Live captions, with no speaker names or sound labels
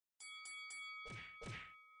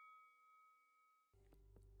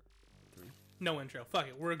No intro. Fuck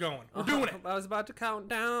it. We're going. We're doing it. I was about to count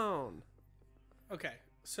down. Okay,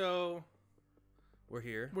 so We're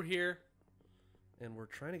here. we're here. And we're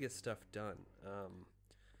trying to get stuff done.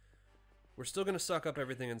 We're still going to suck up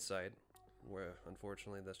everything in sight. Where,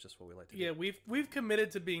 unfortunately, that's just what we like to do. Yeah, we've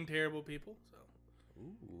committed to being terrible people. So,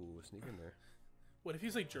 Ooh, sneak in there. what if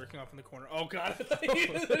he's like jerking off in the corner? Oh god! I thought he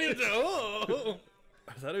was, oh.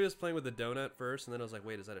 I thought he was playing with the donut first, and then I was like,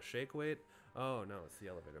 wait, is that a shake weight? Oh, no, it's the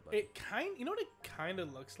elevator button. You know what it kind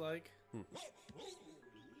of looks like?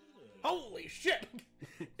 Holy shit!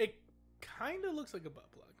 It kind of looks like a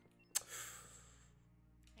butt plug.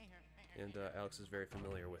 And Alex is very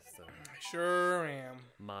familiar with I sure am.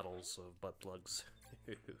 models of butt plugs,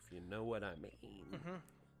 if you know what I mean.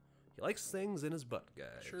 He likes things in his butt,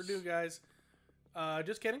 guys. Sure do, guys.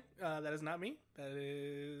 Just kidding. That is not me. That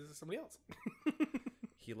is somebody else.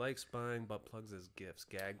 He likes buying butt plugs as gifts,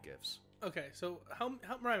 gag gifts. Okay, so how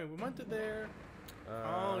remind me? We went to there.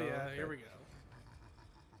 Oh yeah, okay. here we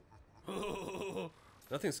go.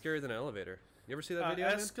 Nothing scarier than an elevator. You ever see that video?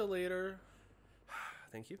 Man? Escalator.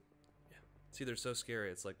 Thank you. Yeah. See, they're so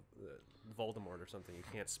scary. It's like Voldemort or something. You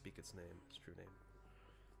can't speak its name, its true name.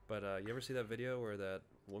 But you ever see that video where that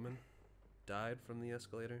woman died from the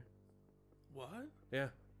escalator? What? Yeah.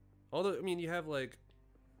 Although, I mean, you have like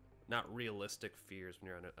not realistic fears when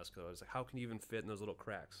you're on an escalator. It's like, how can you even fit in those little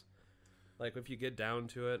cracks? Like, if you get down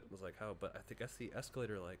to it, it's like, how? But I think that's the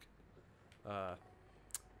escalator, like, I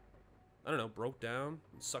don't know, broke down,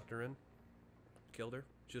 and sucked her in, killed her.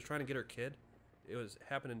 She was trying to get her kid. It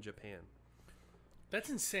happened in Japan. That's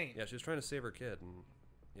insane. Yeah, she was trying to save her kid, and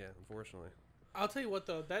yeah, unfortunately. I'll tell you what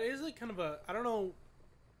though, that is like kind of a, I don't know,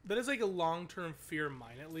 that is like a long-term fear of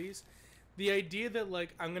mine at least. The idea that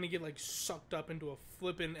like I'm gonna get like sucked up into a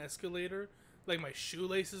flippin' escalator, like my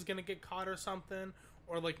shoelace is gonna get caught or something,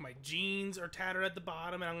 or like my jeans are tattered at the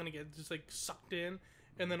bottom and I'm gonna get just like sucked in,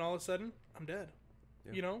 and then all of a sudden I'm dead.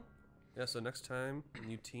 Yeah. You know? Yeah, so next time,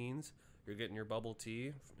 you teens, you're getting your bubble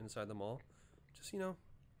tea inside the mall, just, you know,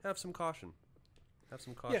 have some caution. Have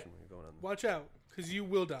some caution when you're going on there. Watch out, because you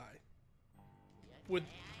will die. With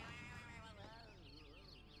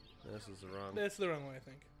This is the wrong... That's the wrong way, I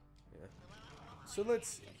think. Yeah. So let's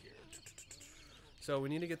see here. So we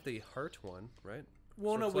need to get the heart one, right?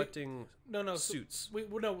 Well, so no, we're collecting no, suits. We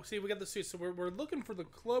got the suits. So we're looking for the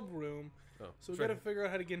club room. Oh, So we sorry. got to figure out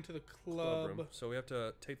how to get into the club. room. So we have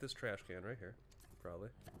to take this trash can right here, probably.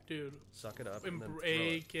 Dude. Suck it up And and then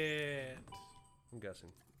break it. I'm guessing.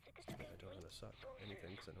 I don't know how to suck anything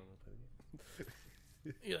because I don't know how to play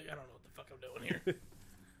the game. You're like, I don't know what the fuck I'm doing here.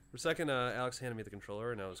 For a second, Alex handed me the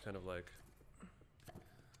controller, and I was kind of like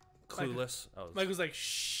clueless. Mike was like,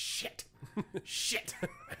 shit. Shit. I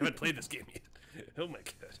haven't played this game yet. Oh my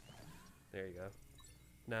god. There you go.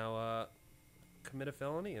 Now, commit a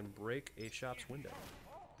felony and break a shop's window.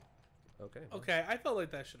 Okay. Well, Okay, I felt like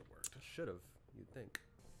that should have worked. should have, you'd think.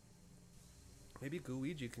 Maybe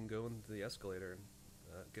Luigi can go into the escalator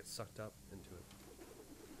and get sucked up into it.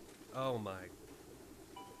 Oh my.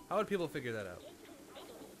 How would people figure that out?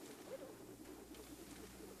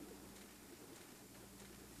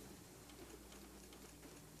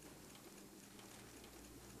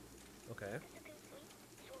 Okay.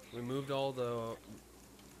 We moved all the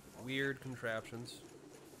weird contraptions.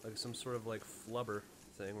 Like some sort of like flubber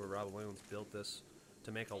thing where Robin Williams built this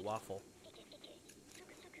to make a waffle.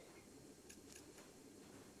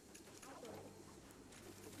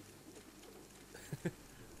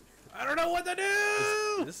 I don't know what to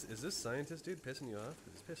do! Is this scientist dude pissing you off?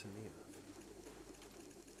 It's pissing me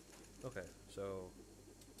off. Okay, so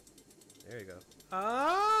there you go.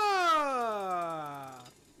 Ah!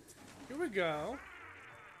 Here we go.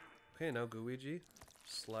 Okay, now Luigi,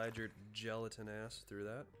 slide your gelatin ass through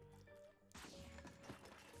that.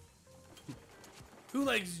 Who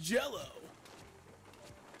likes Jello?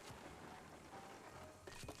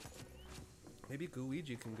 Maybe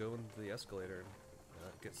Luigi can go into the escalator and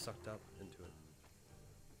get sucked up into it.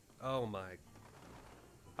 Oh my.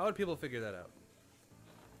 How would people figure that out?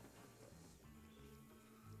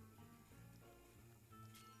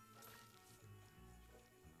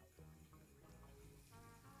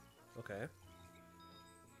 Okay.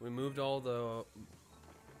 We moved all the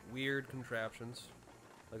weird contraptions.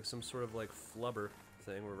 Like some sort of like flubber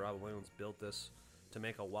thing where Robin Williams built this to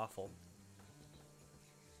make a waffle.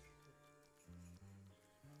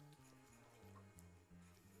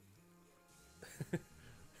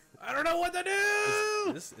 I don't know what to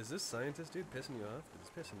do! Is this scientist dude pissing you off?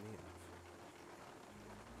 It's pissing me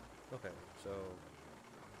off. Okay, so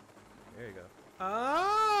there you go.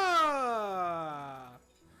 Ah!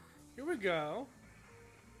 Here we go.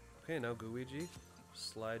 Okay, now Luigi,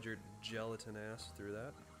 Slide your gelatin ass through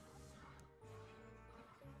that.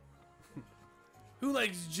 Who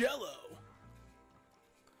likes Jello?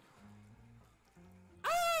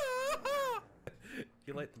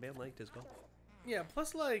 The man liked his golf. Yeah.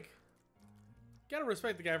 Plus, like, gotta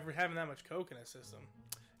respect the guy for having that much coke in his system.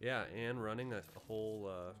 Yeah, and running a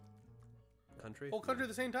whole country. Whole country at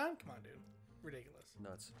the same time? Come on, dude. Ridiculous.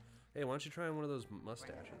 Nuts. Hey, why don't you try one of those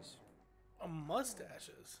mustaches?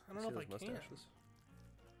 Mustaches? I don't know if I can.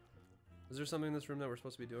 Is there something in this room that we're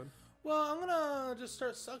supposed to be doing? Well, I'm gonna just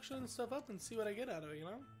start suctioning stuff up and see what I get out of it, you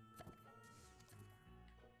know?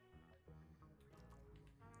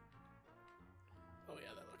 Oh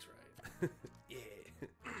yeah, that looks right. Yeah.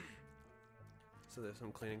 So there's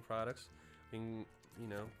some cleaning products. We can, you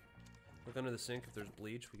know, look under the sink. If there's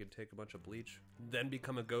bleach, we could take a bunch of bleach. Then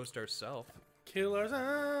become a ghost ourselves. Kill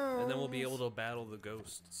ourselves! And then we'll be able to battle the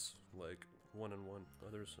ghosts, like, one-on-one. Oh,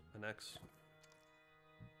 there's an X.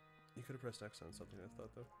 You could have pressed X on something, I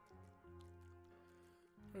thought, though.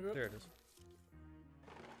 Okay. There it is.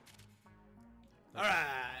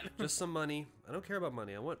 Alright! Just some money. I don't care about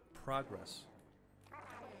money. I want progress.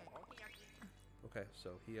 Okay,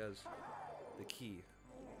 so he has the key.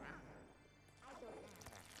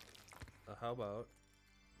 How about...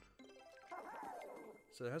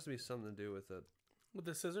 So there has to be something to do with it. With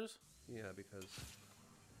the scissors? Yeah, because...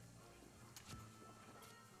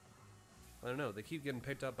 I don't know. They keep getting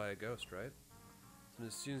picked up by a ghost, right? And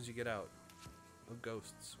as soon as you get out, a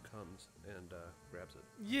ghost comes and grabs it.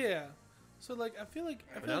 Yeah. So, like, I feel like...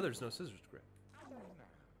 But now there's no scissors to grab.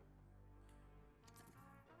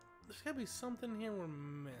 There's gotta be something here we're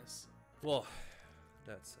missing. Well,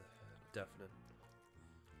 that's a definite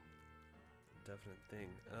thing.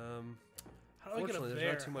 How do I get up there's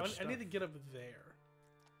there? not too much I need stuff. to get up there.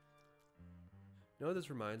 You know what this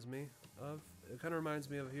reminds me of? It kind of reminds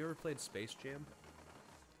me of, have you ever played Space Jam?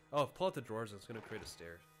 Oh, pull out the drawers, it's going to create a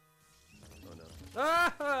stair. Oh no.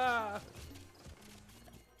 Ah!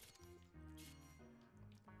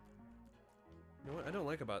 You know what I don't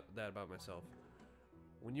like about myself?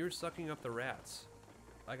 When you're sucking up the rats,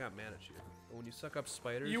 I got mad at you. But when you suck up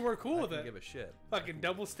spiders, You were cool I with can it. give a shit. Fucking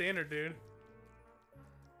double standard, dude.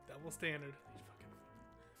 Double standard.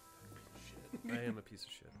 You fucking I am a piece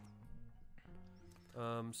of shit.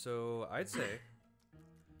 So I'd say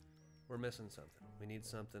we're missing something. We need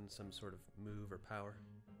something, some sort of move or power.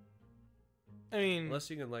 I mean... Unless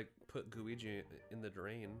you can, like, put Luigi in the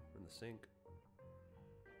drain, in the sink.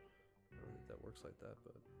 I don't think that works like that,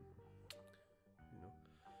 but... You know.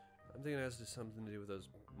 I'm thinking it has something to do with those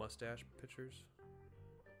mustache pictures.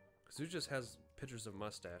 Because who just has pictures of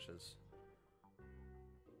mustaches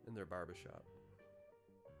in their barbershop?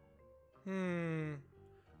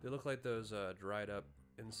 They look like those dried up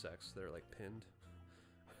insects that are like pinned.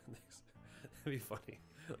 That'd be funny.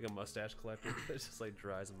 Like a mustache collector that just like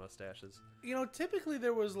dries mustaches. You know, typically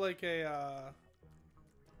there was like a...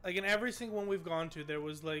 like in every single one we've gone to, there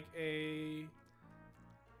was like a...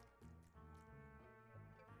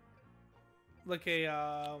 Like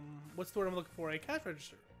a, what's the word I'm looking for? A cash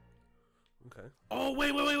register. Okay. Oh,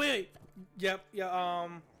 wait. Yep, yeah,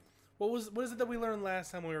 what is it that we learned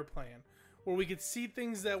last time we were playing? Where we could see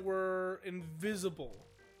things that were invisible.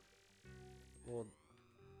 Well...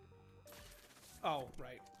 Oh,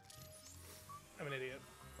 right. I'm an idiot.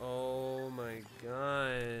 Oh my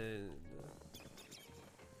god.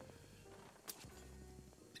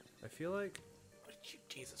 I feel like...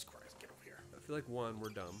 Jesus Christ, get over here. I feel like, one, we're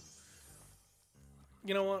dumb.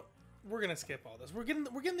 You know what? We're gonna skip all this. We're getting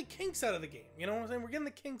the kinks out of the game. You know what I'm saying? We're getting the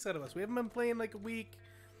kinks out of us. We haven't been playing like a week.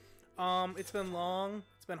 It's been long.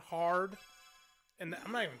 It's been hard. And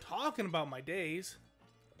I'm not even talking about my days.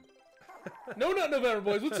 No, not November,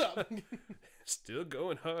 boys. What's up? Still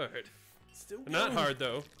going hard. Still going. Not hard,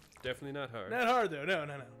 though. Definitely not hard. Not hard, though. No.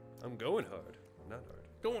 I'm going hard. Not hard.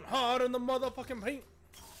 Going hard in the motherfucking paint.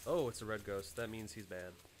 Oh, it's a red ghost. That means he's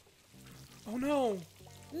bad. Oh, no.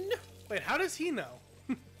 Wait, how does he know?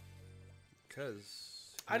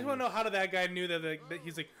 Because... I just want to know how did that guy knew that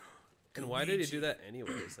he's like... And why did he do that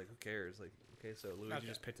anyways? Like, who cares? Like, okay, so Luigi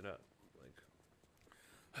just picked it up.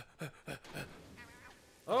 Like...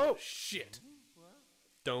 Oh! Shit.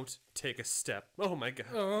 Don't take a step. Oh my god.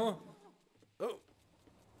 Oh. Oh.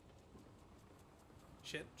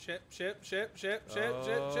 Shit.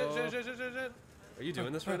 Are you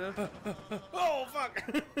doing this right now? Oh, fuck.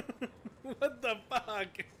 What the fuck?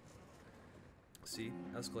 See?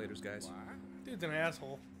 Escalators, guys. Dude's an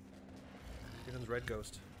asshole. Here comes Red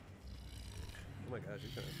Ghost. Oh my gosh,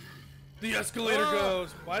 you're gonna... The escalator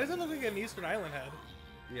goes. Why does it look like an Eastern Island head?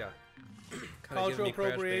 Yeah. Cultural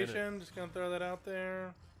appropriation. Just gonna throw that out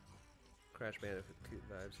there. Crash Bandicoot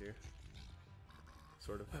vibes here.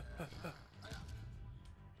 Sort of.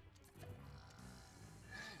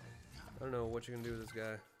 I don't know what you're gonna do with this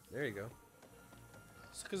guy. There you go.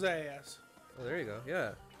 Suck his ass. Oh, there you go.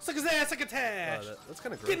 Yeah. Suck his ass like a tash. Oh, that's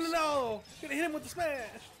kind of gross. Get in the all. Gonna hit him with the smash.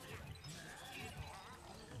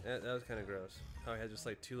 That was kind of gross. How he had just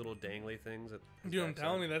like two little dangly things. At his Dude, I'm backside.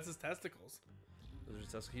 telling you, that's his testicles. Those are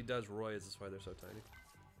just, he does roids, that's why they're so tiny.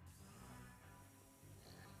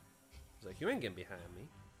 He's like, you ain't getting behind me.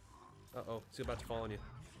 Uh-oh, he's about to fall on you.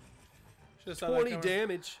 Should've saw that 20 coming.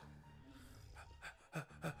 damage.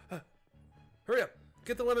 Hurry up.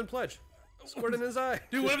 Get the lemon pledge. Squirt in his eye.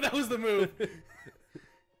 Dude, what if that was the move? Get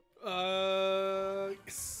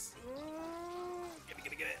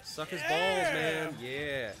it. Suck his balls, man.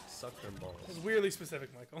 Yeah. Suck them balls. It's weirdly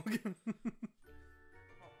specific, Michael.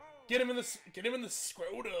 Get him in the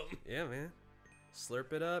scrotum. Yeah, man.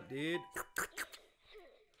 Slurp it up, dude.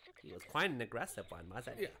 He was quite an aggressive one,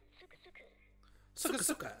 wasn't he? Yeah.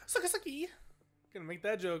 Sucky. Gonna make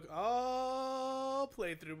that joke all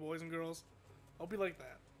playthrough, boys and girls. I'll be like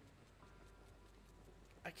that.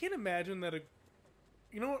 I can't imagine that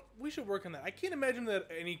you know what? We should work on that. I can't imagine that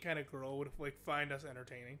any kind of girl would like find us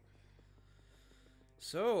entertaining.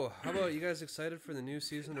 So, how about you guys excited for the new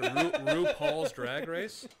season of RuPaul's Drag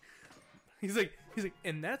Race? He's like,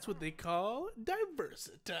 and that's what they call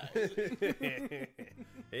diversity.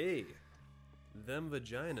 Hey, them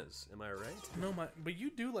vaginas, am I right? No, but you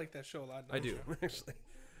do like that show a lot. Don't I do, you? actually.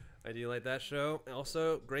 I do like that show.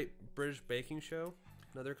 Also, great British baking show.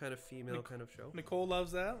 Another kind of female kind of show. Nicole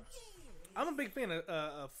loves that. I'm a big fan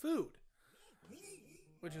of food,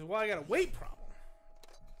 which is why I got a weight problem.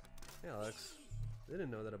 Hey, Alex. They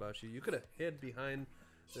didn't know that about you. You could have hid behind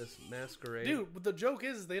this masquerade. Dude, but the joke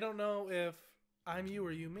is they don't know if I'm you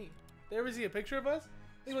or you me. They ever see a picture of us?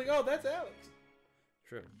 They're like, oh, that's Alex.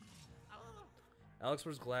 True. Alex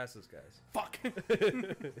wears glasses, guys. Fuck.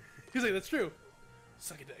 He's like, that's true.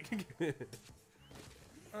 Suck a dick.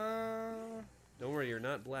 Don't worry, you're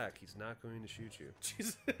not black. He's not going to shoot you.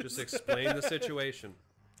 Jesus. Just explain the situation.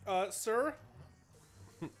 Sir?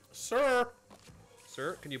 Sir?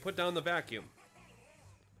 Sir, can you put down the vacuum?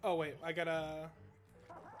 Oh, wait. I gotta...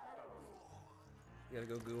 You gotta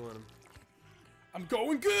go goo on him. I'm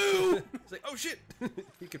going goo! It's like, oh shit!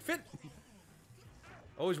 He can fit!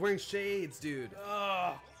 Oh, he's wearing shades, dude.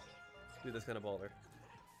 Dude, that's kind of baller.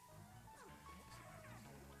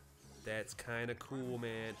 That's kind of cool,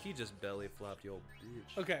 man. He just belly flopped your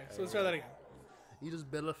bitch. Okay, so let's try that again. He just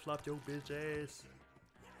belly flopped your bitch ass.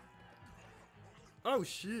 Oh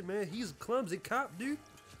shit, man. He's a clumsy cop, dude.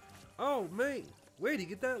 Oh, man. Where'd he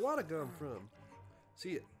get that water gun from?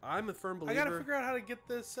 See, I'm a firm believer. I gotta figure out how to get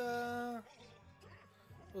this, those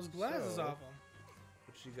glasses So- off him.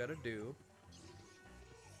 What you gotta do.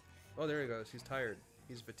 Oh, there he goes. He's tired.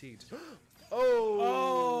 He's fatigued.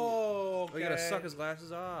 Oh, okay. Oh, you gotta suck his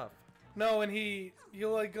glasses off. No, and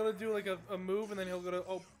he'll like go to do like a move, and then he'll go to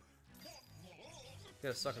You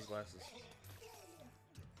gotta suck his glasses.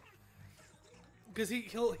 because he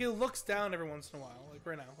looks down every once in a while. Like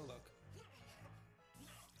right now, he'll look.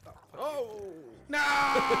 Oh!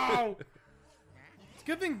 No! It's a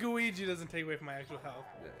good thing Luigi doesn't take away from my actual health.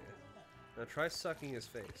 Yeah, yeah. Now try sucking his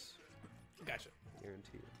face. Gotcha.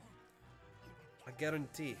 Guarantee it. I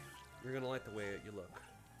guarantee you're gonna like the way you look.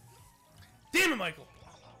 Damn it, Michael!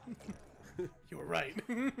 You were right.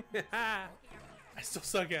 I still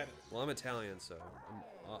suck at it. Well, I'm Italian, so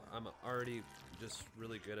I'm already just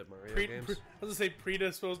really good at Mario games. I was gonna say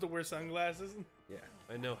predisposed to wear sunglasses. Yeah,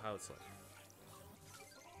 I know how it's like.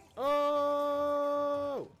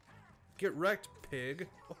 Oh! Get wrecked, pig!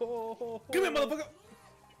 Oh, Come here, motherfucker!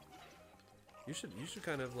 You should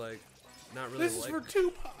kind of like not really. This is for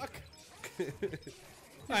Tupac.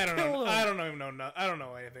 I don't know. I don't even know. I don't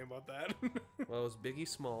know anything about that. Well, it was Biggie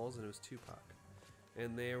Smalls and it was Tupac,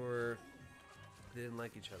 and they didn't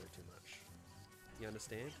like each other too much. You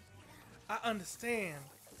understand? I understand.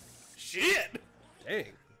 Shit.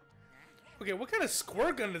 Dang. Okay, what kind of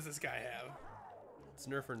squirt gun does this guy have? It's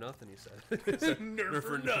Nerf or nothing, he said. He said, Nerf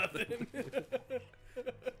for nothing.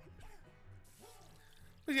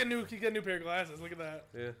 He got a new pair of glasses. Look at that.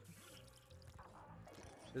 Yeah.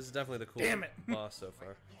 This is definitely the Damn coolest it. boss so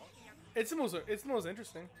far. It's the most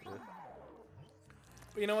interesting. Yeah.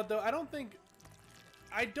 But you know what though? I don't think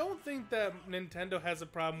that Nintendo has a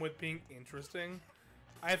problem with being interesting.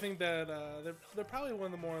 I think that they're probably one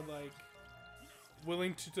of the more like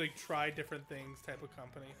willing to like try different things type of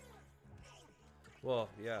company. Well,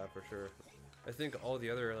 yeah, for sure. I think all the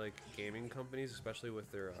other like gaming companies, especially with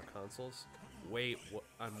their consoles, wait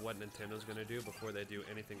on what Nintendo's gonna do before they do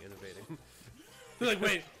anything innovating. They're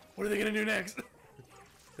like, What are they gonna do next?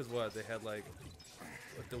 Because what they had like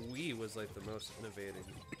the Wii was like the most innovative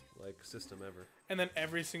like system ever. And then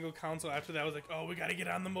every single console after that was like, oh, we gotta get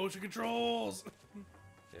on the motion controls.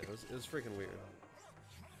 Yeah, it was freaking weird.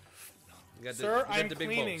 You got Sir, you got I'm the big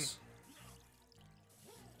cleaning. bolts.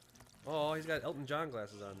 Oh, he's got Elton John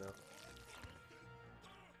glasses on now.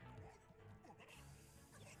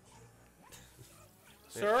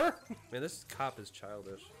 Sir? Man, this cop is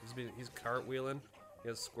childish. He's cartwheeling. He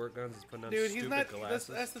has squirt guns. He's putting on Dude, stupid he's not. glasses.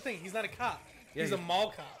 That's the thing. He's not a cop. Yeah, he's a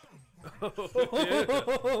mall cop.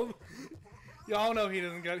 Yeah. Y'all know he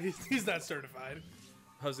doesn't got. He's not certified.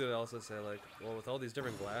 I was gonna also say like, well, with all these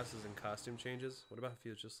different glasses and costume changes, what about if he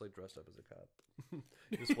was just like dressed up as a cop?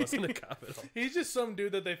 He just wasn't a cop at all. He's just some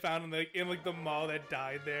dude that they found in the mall that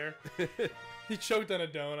died there. He choked on a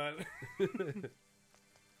donut.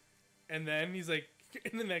 And then he's like,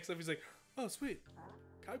 in the next up, he's like, oh sweet,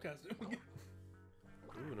 cop costume.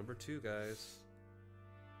 Ooh, number 2, guys.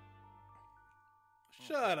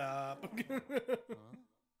 Shut up.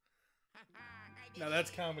 Now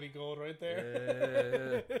that's comedy gold right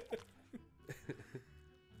there. Yeah.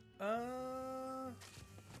 I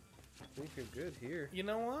think you're good here. You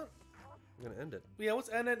know what? I'm gonna end it. Yeah, let's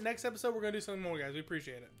end it. Next episode, we're gonna do something more, guys. We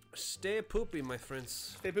appreciate it. Stay poopy, my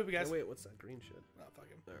friends. Stay poopy, guys. Oh, wait, what's that green shit? Oh, fuck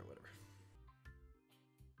him. Or whatever.